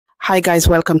Hi guys,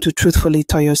 welcome to Truthfully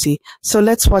Toyosi. So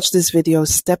let's watch this video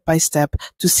step by step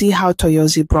to see how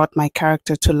Toyosi brought my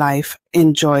character to life.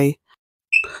 Enjoy.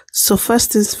 So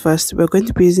first things first, we're going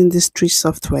to be using these three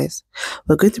softwares.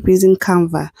 We're going to be using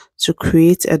Canva to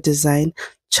create a design,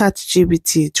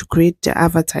 ChatGPT to create the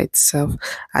avatar itself,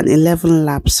 and 11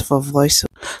 Labs for voice.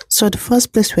 So the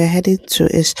first place we're heading to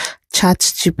is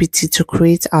ChatGPT to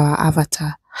create our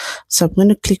avatar. So I'm going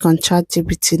to click on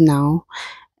ChatGPT now.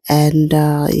 And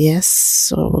yes,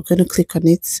 so we're going to click on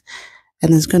it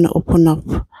and it's going to open up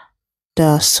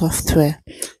the software.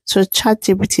 So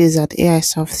ChatGPT is an AI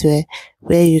software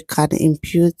where you can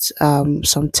input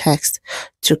some text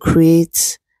to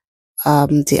create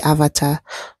the avatar.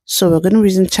 So we're going to be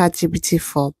using ChatGPT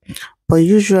 4, but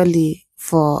usually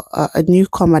for a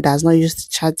newcomer that has not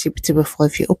used ChatGPT before,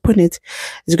 if you open it,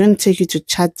 it's going to take you to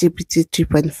ChatGPT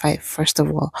 3.5 first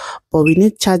of all. But we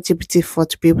need ChatGPT 4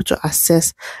 to be able to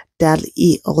access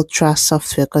DALL-E Ultra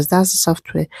software, because that's the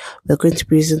software we're going to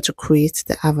be using to create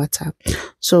the avatar.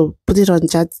 So put it on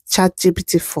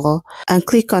ChatGPT 4 and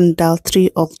click on DALL-E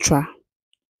Ultra.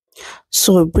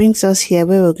 So it brings us here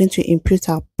where we're going to input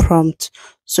our prompt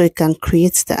so it can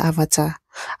create the avatar.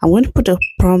 I'm going to put a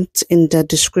prompt in the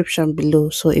description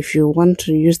below, so if you want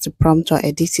to use the prompt or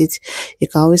edit it, you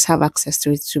can always have access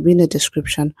to it. To be in the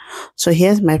description. So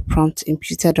here's my prompt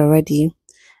imputed already.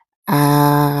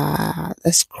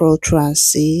 Let's scroll through and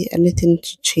see anything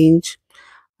to change.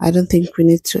 I don't think we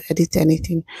need to edit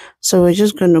anything, so we're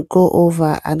just going to go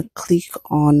over and click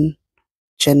on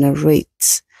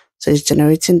generate. So it's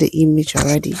generating the image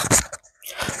already.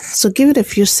 So give it a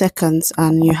few seconds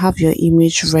and you have your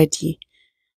image ready.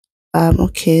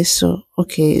 Okay,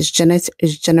 it's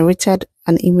generated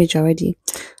an image already.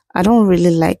 I don't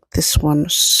really like this one,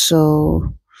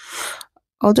 so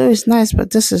although it's nice,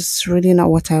 but this is really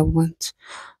not what I want.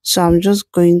 So I'm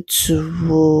just going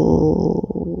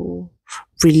to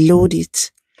reload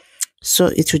it so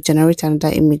it will generate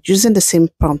another image using the same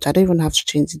prompt. I don't even have to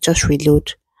change it, just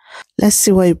reload. Let's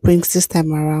see what it brings this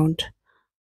time around.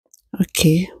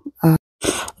 Okay,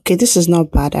 this is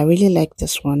not bad. I really like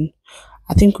this one.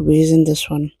 I think we'll be using this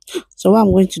one. So what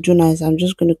I'm going to do now is I'm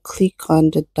just going to click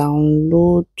on the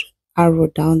download arrow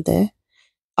down there,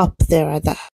 up there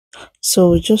rather.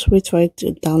 So just wait for it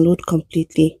to download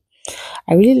completely.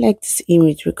 I really like this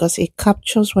image because it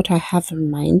captures what I have in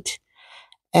mind,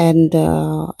 and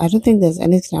I don't think there's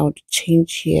anything I would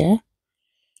change here.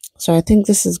 So I think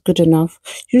this is good enough.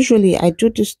 Usually I do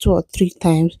this 2 or 3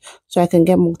 times so I can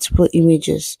get multiple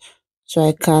images, so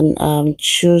I can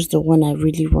choose the one I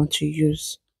really want to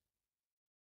use.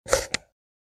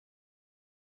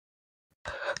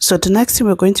 So the next thing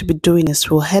we're going to be doing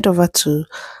is we'll head over to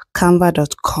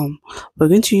canva.com. We're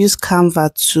going to use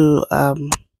Canva to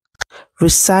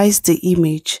resize the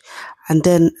image and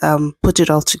then put it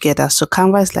all together. So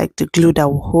Canva is like the glue that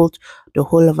will hold the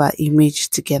whole of our image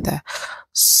together.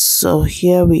 So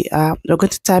here we are. We're going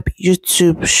to type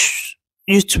YouTube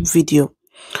video.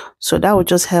 So that will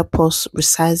just help us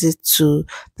resize it to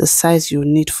the size you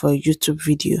need for a YouTube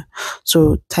video.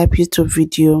 So type YouTube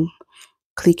video,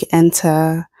 click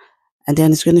enter, and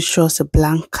then it's going to show us a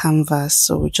blank canvas.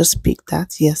 So we'll just pick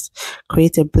that. Yes,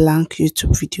 create a blank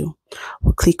YouTube video.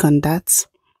 We'll click on that.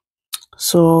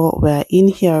 So we're in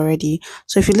here already.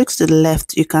 So if you look to the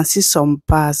left, you can see some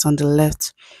bars on the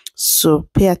left. So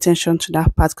pay attention to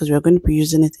that part because we're going to be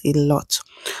using it a lot.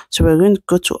 So we're going to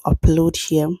go to upload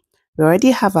here. We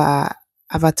already have our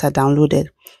avatar downloaded,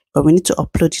 but we need to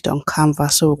upload it on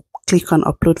Canva. So click on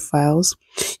upload files.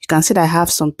 You can see that I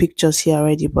have some pictures here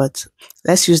already, but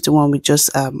let's use the one we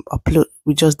just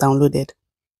downloaded.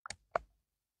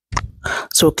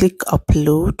 So click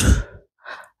upload,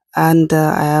 and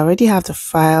I already have the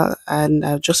file and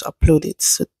I'll just upload it.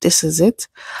 So this is it.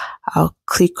 I'll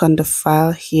click on the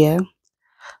file here.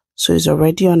 So it's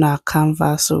already on our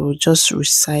canvas, so we'll just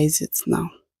resize it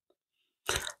now.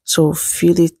 So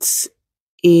fill it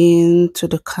into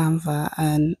the Canva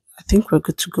and I think we're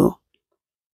good to go.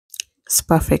 It's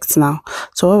perfect now.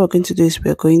 So what we're going to do is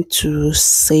we're going to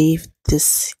save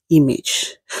this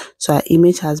image. So our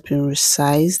image has been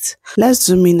resized. Let's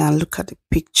zoom in and look at the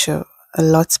picture a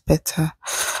lot better.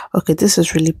 Okay, this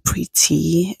is really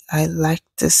pretty. I like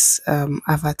this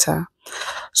avatar.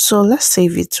 So let's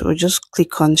save it. We'll just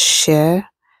click on share.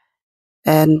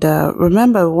 And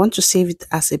remember, we want to save it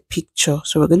as a picture.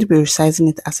 So we're going to be resizing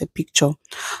it as a picture.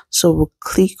 So we'll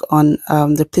click on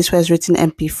the place where it's written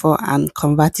MP4 and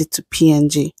convert it to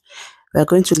PNG. We're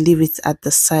going to leave it at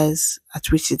the size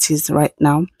at which it is right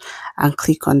now and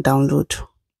click on download.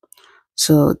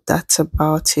 So that's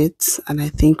about it. And I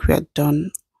think we are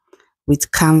done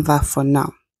with Canva for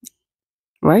now.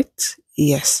 right?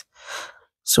 Yes.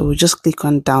 So we just click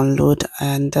on download,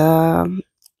 and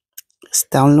it's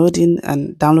downloading,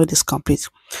 and download is complete.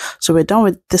 So we're done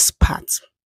with this part.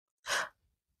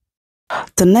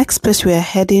 The next place we are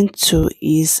heading to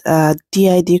is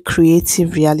DID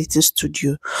Creative Reality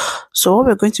Studio. So what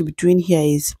we're going to be doing here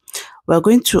is we're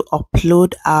going to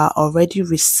upload our already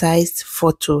resized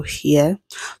photo here.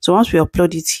 So once we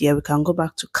upload it here, we can go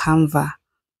back to Canva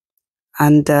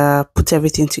and put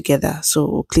everything together. So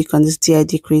we'll click on this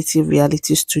DID Creative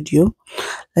Reality Studio.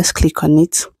 Let's click on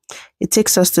it. It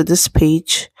takes us to this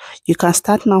page. You can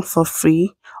start now for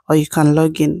free, or you can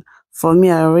log in. For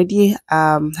me, I already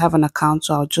have an account,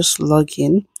 so I'll just log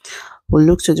in. We'll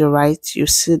look to the right, you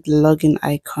see the login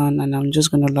icon, and I'm just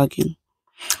going to log in.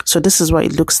 So this is what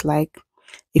it looks like.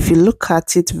 If you look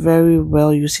at it very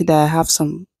well, you see that I have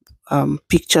some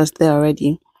pictures there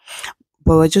already,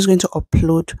 but we're just going to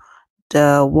upload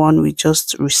the one we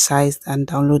just resized and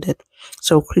downloaded.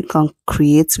 So click on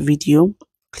create video,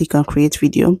 click on create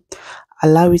video,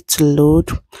 allow it to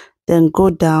load, then go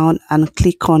down and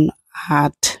click on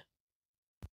add.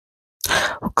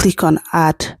 Click on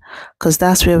add, because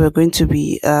that's where we're going to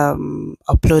be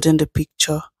uploading the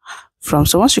picture from.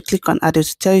 So once you click on add, it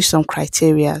will tell you some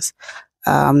criteria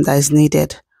that is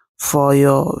needed for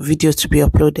your video to be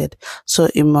uploaded. So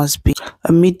it must be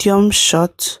a medium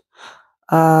shot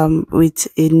with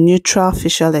a neutral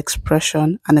facial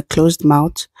expression and a closed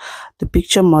mouth. The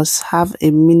picture must have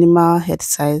a minimal head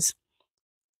size,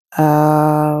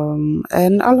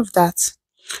 and all of that.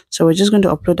 So we're just going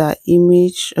to upload our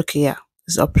image. Okay, yeah,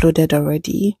 it's uploaded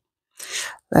already.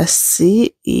 Let's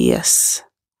see. Yes.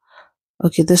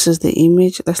 Okay, this is the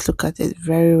image. Let's look at it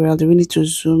very well. Do we need to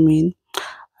zoom in?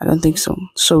 I don't think so.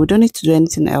 So we don't need to do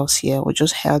anything else here. We'll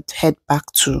just head back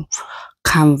to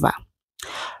Canva.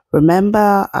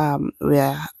 Remember,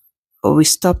 we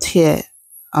stopped here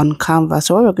on Canva.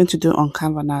 So what we're going to do on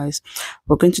Canva now is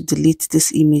we're going to delete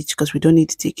this image because we don't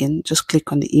need it again. Just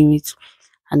click on the image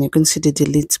and you can see the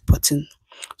delete button.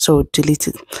 So delete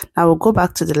it. Now we'll go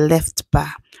back to the left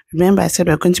bar. Remember, I said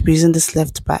we're going to be using this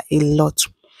left bar a lot.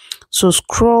 So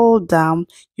scroll down,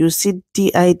 you see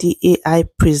DID AI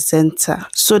Presenter.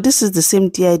 So this is the same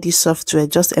DID software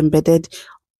just embedded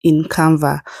in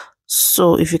Canva.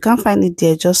 So if you can't find it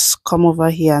there, just come over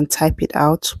here and type it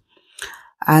out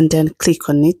and then click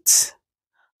on it.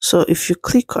 So if you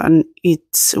click on it,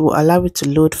 it will allow it to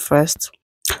load first.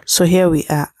 So here we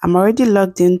are. I'm already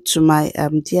logged into my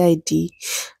DID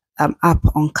app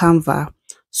on Canva.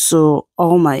 So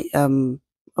all my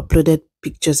uploaded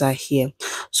pictures are here.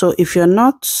 So if you're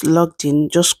not logged in,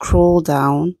 just scroll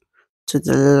down to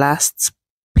the last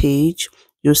page.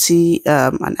 You'll see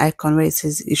an icon where it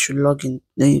says you should log in.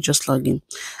 Then you just log in.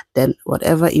 Then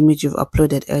whatever image you've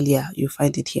uploaded earlier, you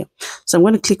find it here. So I'm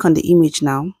going to click on the image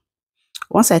now.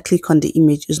 Once I click on the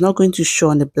image, it's not going to show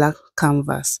on the black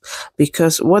canvas,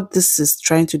 because what this is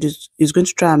trying to do is going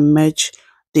to try and merge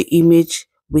the image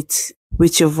with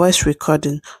your voice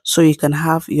recording, so you can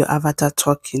have your avatar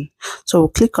talking. So we'll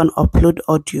click on upload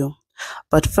audio,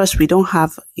 but first we don't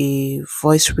have a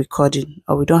voice recording,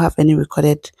 or we don't have any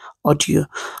recorded audio.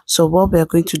 So what we're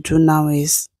going to do now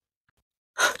is,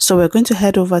 so we're going to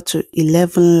head over to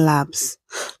 11 Labs.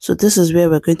 So this is where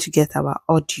we're going to get our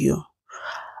audio.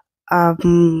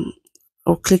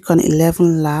 We'll click on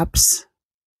 11 Labs,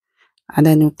 and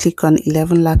then we'll click on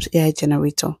 11 Labs AI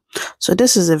generator. So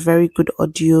this is a very good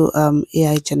audio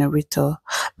AI generator,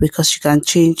 because you can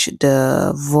change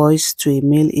the voice to a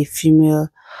male, a female.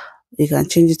 You can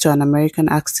change it to an American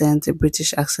accent, a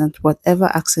British accent,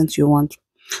 whatever accent you want.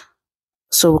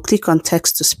 So we'll click on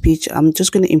text to speech. I'm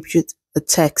just going to input the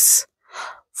text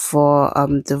for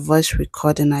the voice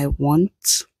recording I want.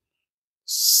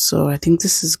 So I think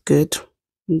this is good.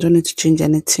 You don't need to change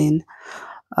anything.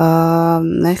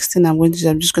 Next thing I'm going to do,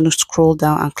 I'm just going to scroll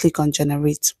down and click on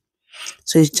generate.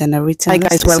 So it's generating. Hi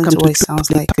guys, welcome to what it sounds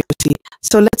like. Toyosi.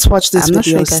 So let's watch this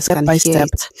video step by step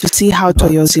to see how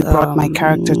Toyosi brought my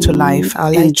character to life.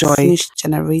 I'll enjoy. Finish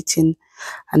generating,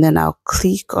 and then I'll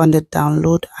click on the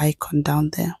download icon down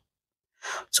there.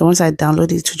 So once I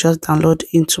download it, to just download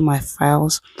into my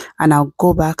files, and I'll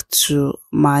go back to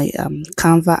my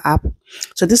Canva app.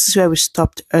 So this is where we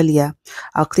stopped earlier.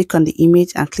 I'll click on the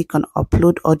image and click on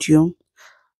upload audio.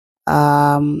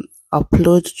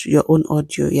 Upload your own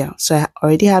audio. Yeah, so I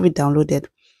already have it downloaded,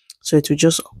 so it will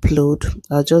just upload.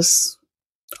 I'll just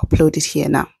upload it here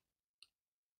now.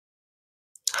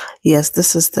 Yes,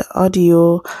 this is the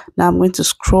audio. Now I'm going to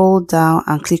scroll down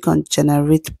and click on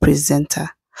generate presenter.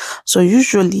 So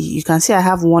usually you can see I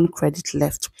have 1 credit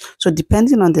left. So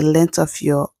depending on the length of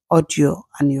your audio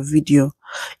and your video,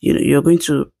 you're going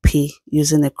to pay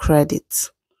using a credit.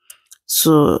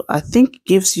 So I think it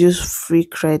gives you free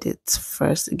credits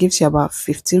first. It gives you about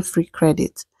 15 free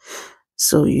credits.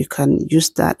 So you can use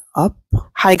that up.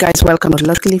 Hi guys, welcome to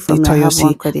Luckily for me, I have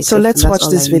 1 credit. So let's watch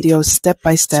this video step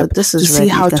by step to see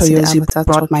how Toyosi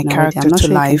brought my character to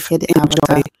life.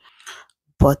 Enjoy.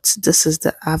 But this is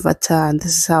the avatar and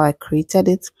this is how I created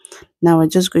it. Now we're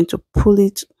just going to pull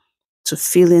it to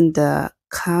fill in the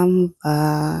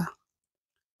Canva.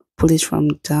 Pull it from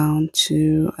down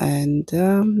to, and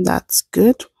that's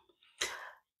good.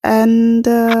 And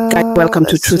guys, welcome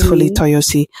to Truthfully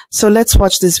Toyosi. So let's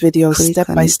watch this video step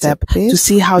by step to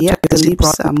see how Toyosi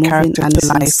brought my character to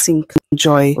life. Sync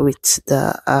enjoy with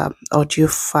the audio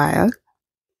file.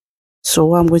 So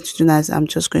what I'm going to do now is I'm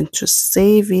just going to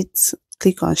save it,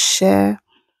 click on share,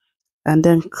 and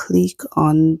then click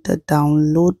on the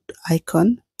download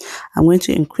icon. I'm going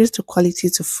to increase the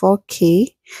quality to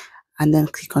 4K and then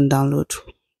click on download.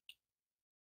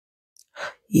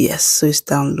 Yes, so it's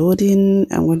downloading.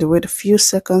 I'm going to wait a few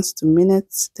seconds to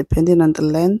minutes depending on the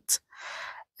length,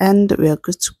 and we are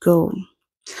good to go.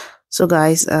 So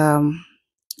guys, I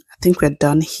think we're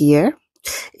done here.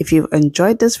 If you've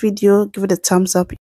enjoyed this video, give it a thumbs up.